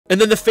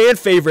And then the fan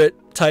favorite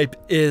type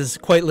is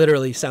quite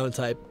literally sound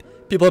type.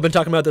 People have been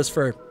talking about this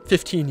for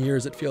 15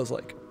 years, it feels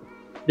like.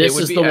 This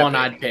is the one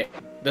I'd pick.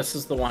 This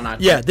is the one I'd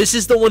pick. Yeah, this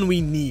is the one we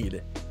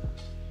need.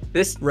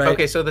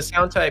 Okay, so the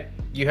sound type,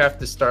 you have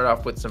to start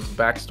off with some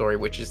backstory,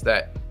 which is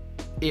that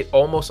it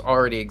almost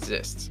already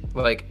exists.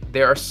 Like,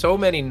 there are so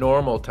many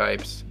normal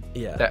types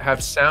that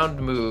have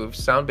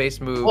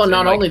sound-based moves. Well,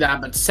 not only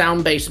that, but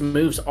sound-based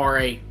moves are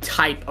a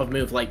type of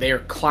move. Like, they are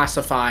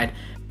classified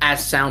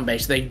as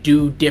sound-based. They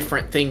do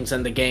different things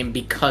in the game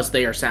because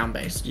they are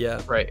sound-based. Yeah.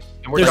 Right.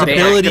 And we're talking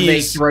abilities. They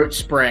activate throat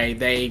spray.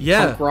 They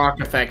punk rock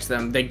affects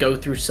them. They go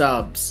through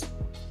subs.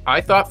 I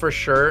thought for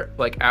sure,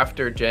 like,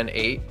 after Gen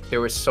 8,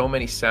 there was so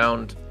many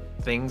sound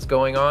things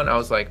going on. I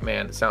was like,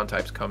 man, the sound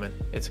type's coming.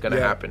 It's going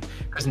to happen.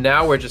 Because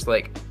now we're just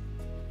like,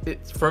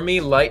 for me,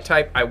 light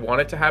type, I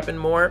want it to happen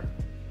more.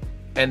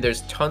 And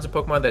there's tons of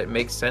Pokemon that it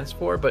makes sense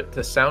for, but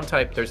the sound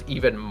type, there's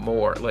even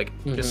more. Like,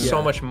 just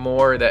so much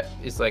more that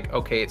is like,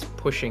 okay, it's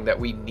pushing that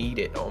we need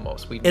it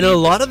almost. And a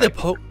lot of the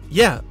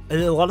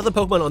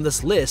Pokemon on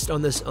this list,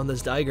 on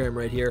this diagram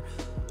right here,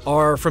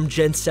 are from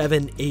Gen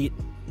 7, 8.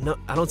 No,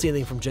 I don't see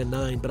anything from Gen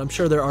 9, but I'm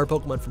sure there are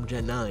Pokemon from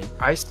Gen 9.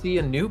 I see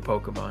a new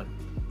Pokemon.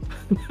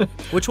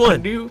 Which one? A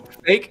new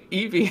fake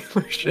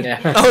evolution. Yeah.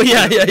 Oh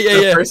yeah.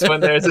 The first one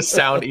there's a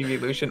sound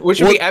evolution,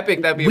 which would be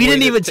epic. That'd be. We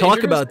didn't even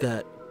talk about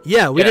that.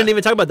 Yeah, we didn't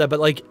even talk about that.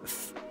 But like,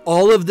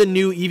 all of the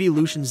new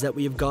evolutions that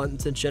we have gotten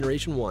since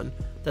Generation 1,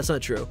 that's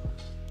not true.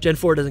 Gen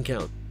 4 doesn't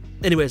count.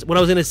 Anyways, what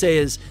I was gonna say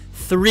is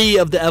 3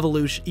 of the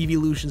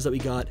evolutions that we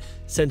got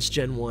since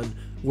Gen 1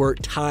 were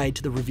tied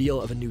to the reveal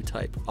of a new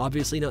type.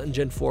 Obviously not in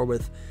Gen 4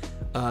 with,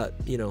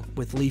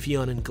 with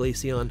Leafeon and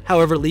Glaceon.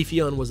 However,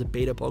 Leafeon was a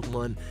beta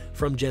Pokemon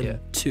from Gen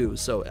 2,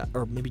 so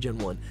or maybe Gen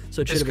 1,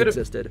 so it should have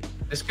existed.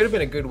 This could have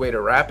been a good way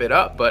to wrap it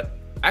up, but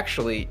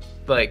actually,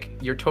 like,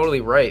 you're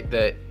totally right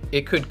that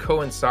it could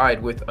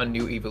coincide with a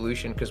new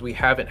evolution because we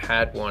haven't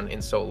had one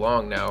in so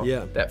long now.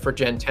 Yeah. That for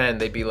Gen 10,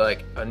 they'd be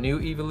like a new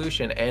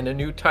evolution and a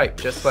new type,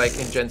 just like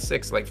in Gen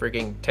 6, like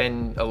freaking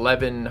 10,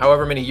 11,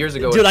 however many years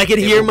ago. Dude, I could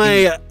hear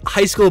my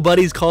high school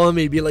buddies calling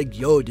me, be like,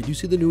 yo, did you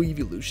see the new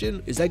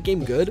evolution? Is that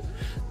game good?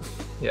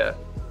 Yeah.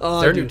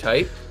 Is there a new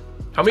type?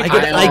 How many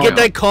I get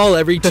that call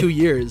every 2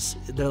 years.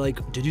 They're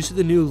like, did you see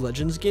the new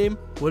Legends game?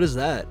 What is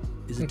that?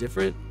 Is it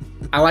different?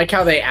 I like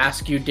how they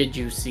ask you, did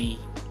you see?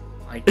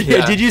 Like,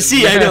 yeah, did you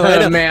see? I know.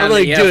 Man, I'm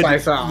like, yes, dude, I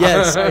saw.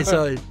 Yes, I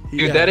saw it.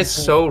 Dude, that is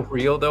so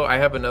real, though. I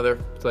have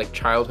another, like,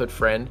 childhood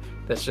friend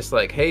that's just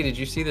like, hey, did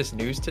you see this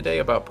news today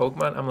about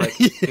Pokemon? I'm like,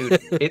 dude,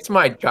 it's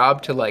my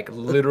job to, like,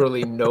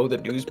 literally know the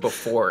news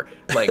before,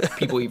 like,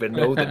 people even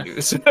know the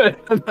news.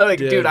 I'm like,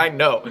 dude, I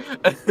know.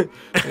 You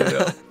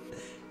know?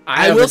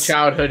 I have a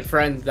childhood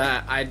friend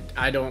that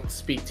I don't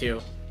speak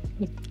to.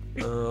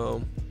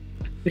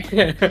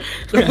 Wait,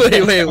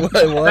 what?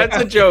 That's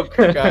a joke,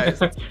 guys.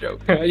 That's a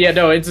joke. Yeah,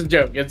 no, it's a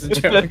joke. It's a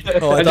joke.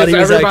 Oh, I thought he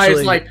was everybody's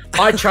actually... like,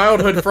 my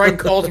childhood friend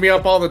calls me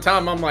up all the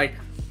time. I'm like,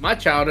 my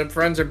childhood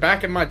friends are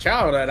back in my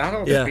childhood. I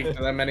don't speak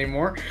to them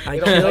anymore. I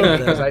don't know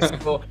because I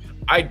said, well,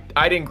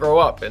 I didn't grow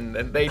up, and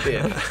they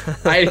did.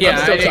 I'm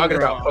still talking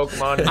about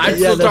Pokemon. I'm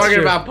still talking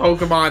about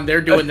Pokemon.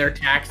 They're doing their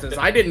taxes.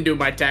 I didn't do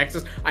my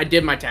taxes. I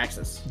did my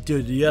taxes.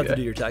 Dude, you have to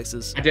do your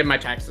taxes. I did my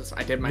taxes.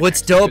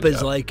 What's dope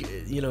is, like,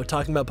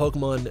 talking about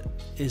Pokemon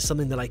is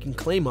something that I can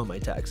claim on my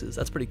taxes.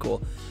 That's pretty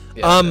cool.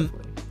 Yeah,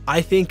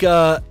 I think,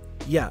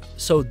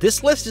 so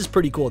this list is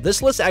pretty cool.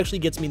 This list actually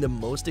gets me the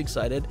most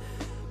excited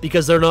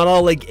because they're not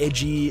all, like,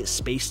 edgy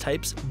space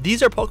types.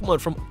 These are Pokemon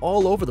from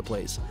all over the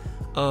place.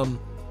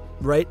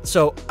 Right,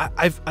 so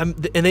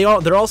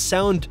they're all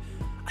sound.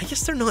 I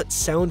guess they're not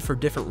sound for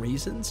different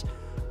reasons.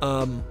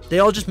 They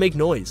all just make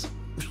noise.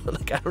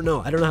 Like, I don't know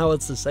how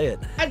else to say it.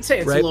 I'd say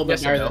it's a little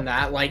bit better than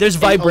that. Like, there's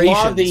vibrations,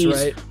 a lot of these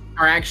right?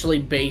 are actually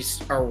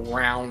based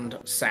around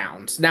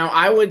sounds. Now,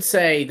 I would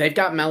say they've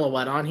got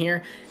Meloette on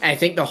here, and I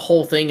think the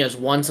whole thing is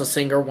one's a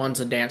singer, one's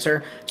a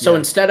dancer. So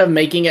instead of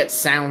making it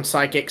sound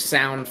psychic,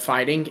 sound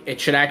fighting, it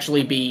should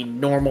actually be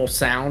normal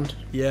sound,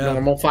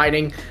 normal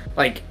fighting.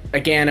 Like,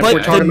 again, if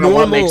we're talking about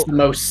what makes the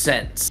most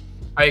sense.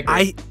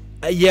 I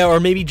agree. Or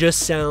maybe just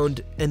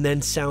sound and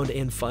then sound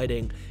and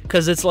fighting,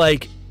 because it's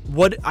like,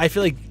 what I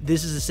feel like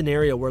this is a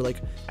scenario where, like,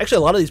 actually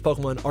a lot of these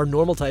Pokemon are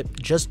normal type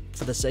just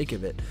for the sake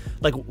of it.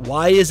 Like,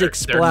 why is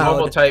Exploud they're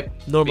normal type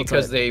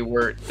because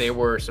type? they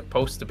were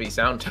supposed to be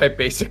sound type,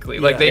 basically.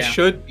 Like, they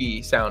should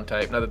be sound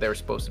type, not that they were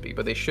supposed to be,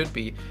 but they should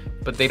be,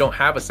 but they don't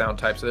have a sound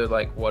type, so they're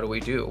like, what do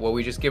we do? Well,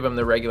 we just give them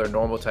the regular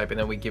normal type, and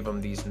then we give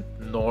them these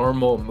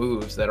normal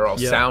moves that are all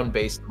sound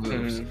based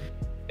moves.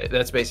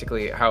 That's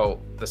basically how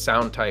the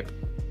sound type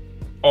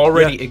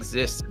already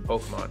exists in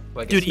Pokemon.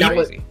 Like, dude, it's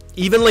crazy.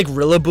 Even like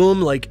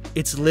Rillaboom, like,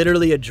 it's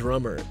literally a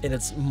drummer and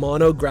it's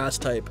mono grass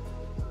type.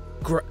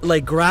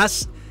 Like,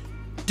 grass,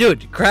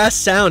 dude, grass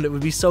sound, it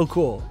would be so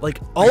cool. Like,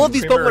 all of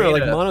these Pokemon are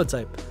like mono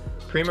type.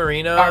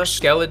 Primarina,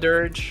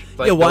 Skeledirge.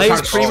 Like, why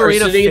is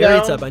Primarina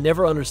fairy type? I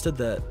never understood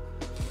that.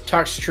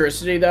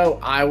 Toxicity, though,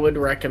 I would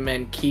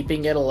recommend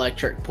keeping it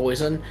electric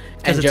poison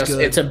and it's just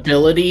good. its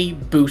ability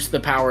boosts the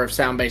power of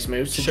sound-based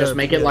moves. So Sure, just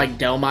make it like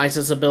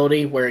Delmize's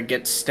ability, where it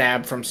gets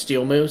stabbed from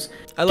steel moves.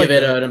 I like Give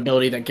it that. an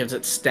ability that gives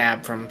it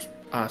stab from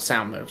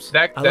sound moves.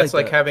 That's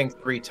like that. having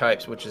 3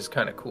 types, which is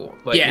kind of cool.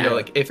 Like, Yeah. you know,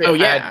 like if it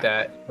had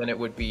that, then it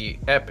would be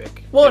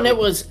epic. Well, and it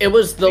was the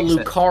make sense.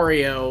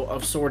 Lucario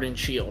of Sword and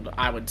Shield,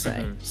 I would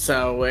say.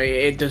 So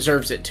it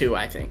deserves it too,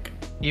 I think.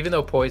 Even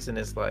though poison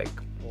is like,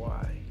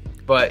 why?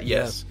 But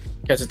yes.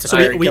 Because it's a So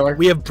fairy killer.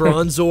 we have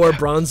Bronzor,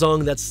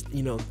 Bronzong. That's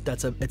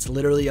it's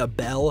literally a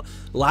bell.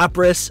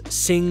 Lapras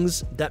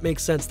sings. That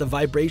makes sense. The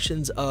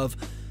vibrations of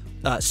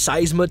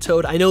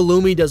Seismitoad. I know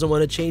Lumi doesn't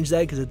want to change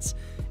that because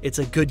it's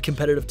a good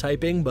competitive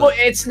typing. But Well,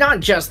 it's not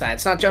just that.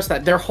 It's not just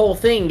that. Their whole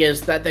thing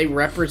is that they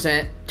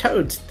represent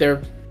toads.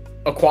 They're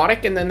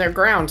aquatic and then they're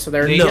ground, so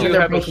they're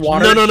both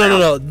water.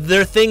 No.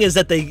 Their thing is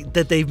that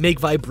they make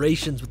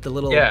vibrations with the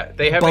little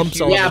they have bumps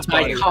all over its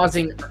body.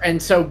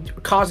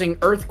 causing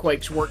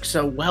earthquakes work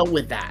so well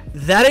with that.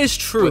 That is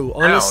true, With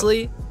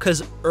honestly,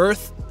 because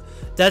Earth.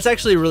 That's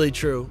actually really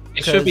true.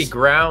 It should be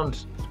ground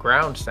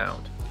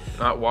sound,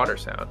 not water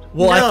sound.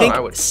 Well, No. I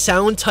think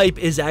sound type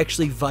is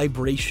actually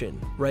vibration,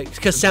 right?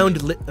 Because sound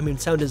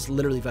is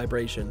literally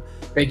vibration.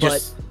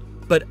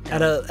 But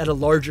at a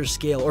larger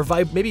scale, or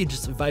maybe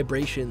just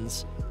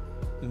vibrations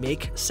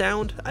make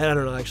sound. I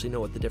don't actually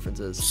know what the difference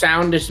is.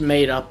 Sound is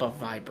made up of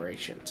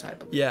vibrations, I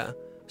believe. Yeah.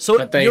 So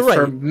But they, you're right.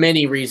 for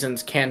many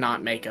reasons,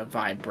 cannot make a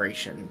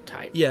vibration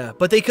type. Yeah,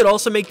 but they could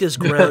also make this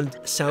ground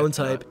sound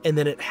type, and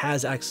then it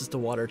has access to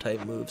water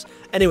type moves.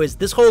 Anyways,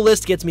 this whole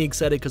list gets me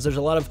excited because there's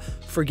a lot of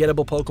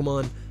forgettable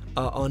Pokemon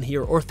on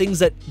here, or things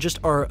that just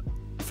are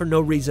for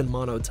no reason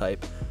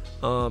monotype.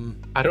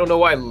 I don't know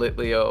why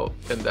Litleo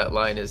in that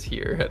line is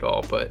here at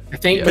all, but I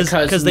think yeah.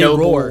 because they Noble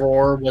roar.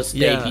 Roar was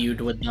Yeah.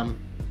 debuted with them.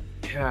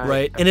 Yeah,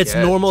 Right, and it's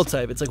guess. normal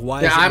type. It's like,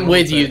 why? Yeah, is it I'm normal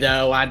with you type?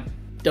 though. I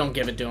don't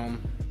give it to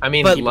them. I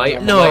mean, But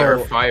light no, or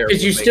fire.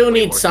 Because you would make still way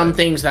need more some sense.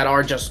 things that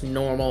are just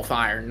normal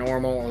fire,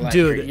 normal electric.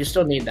 Dude. You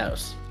still need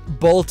those.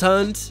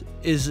 Boltund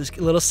is just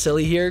a little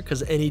silly here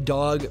because any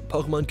dog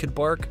Pokemon could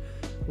bark.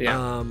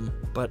 Yeah.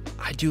 But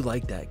I do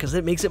like that because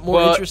it makes it more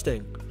Well,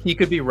 interesting. He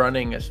could be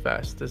running as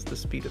fast as the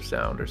speed of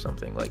sound or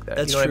something like that.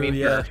 That's you know true, what I mean?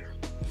 yeah.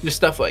 Just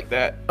stuff like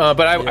that.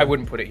 But I Yeah.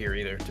 wouldn't put it here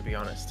either, to be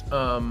honest.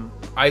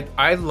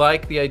 I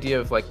like the idea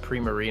of like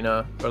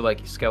Primarina or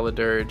like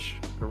Skeledirge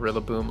or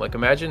Rillaboom. Like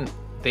imagine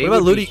they What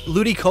about would be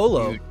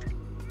Ludicolo? huge.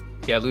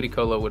 Yeah,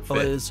 Ludicolo would fit.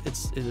 Oh,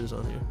 it is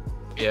on here.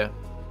 Yeah.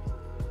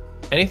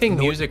 Anything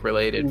music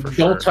related for Don't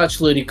sure. touch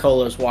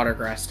Ludicolo's water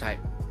grass type.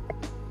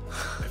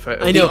 If I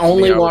The know.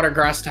 only I would water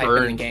grass type in the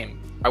burn- game.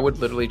 I would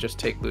literally just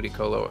take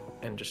Ludicolo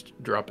and just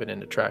drop it in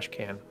the trash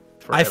can.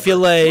 I Forever. feel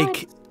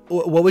like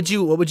what would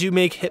you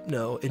make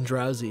Hypno and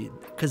Drowsy?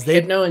 Because they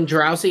Hypno and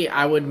Drowsy,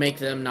 I would make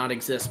them not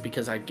exist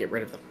because I'd get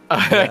rid of them.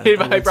 I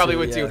I would probably too,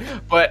 would too. yeah.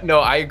 But no,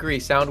 I agree.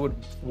 Sound would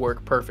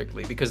work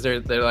perfectly because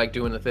they're like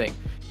doing the thing.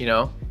 You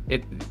know,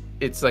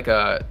 it's like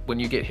a when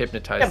you get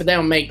hypnotized. Yeah, but they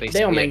don't make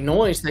spit. make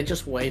noise. They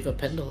just wave a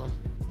pendulum.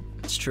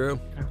 it's true.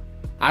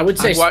 I would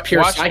say Watch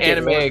pure the psychic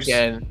anime works.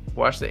 again.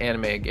 Watch the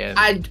anime again.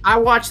 I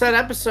watched that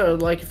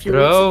episode like a few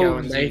weeks ago,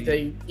 and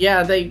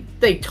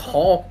they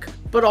talk,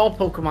 but all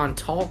Pokemon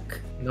talk.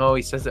 No,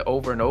 he says it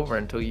over and over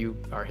until you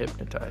are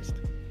hypnotized.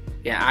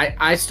 Yeah,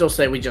 I still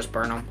say we just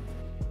burn them.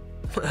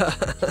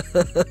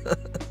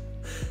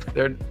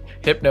 They're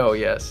Hypno,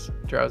 yes.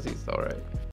 Drowsy's all right.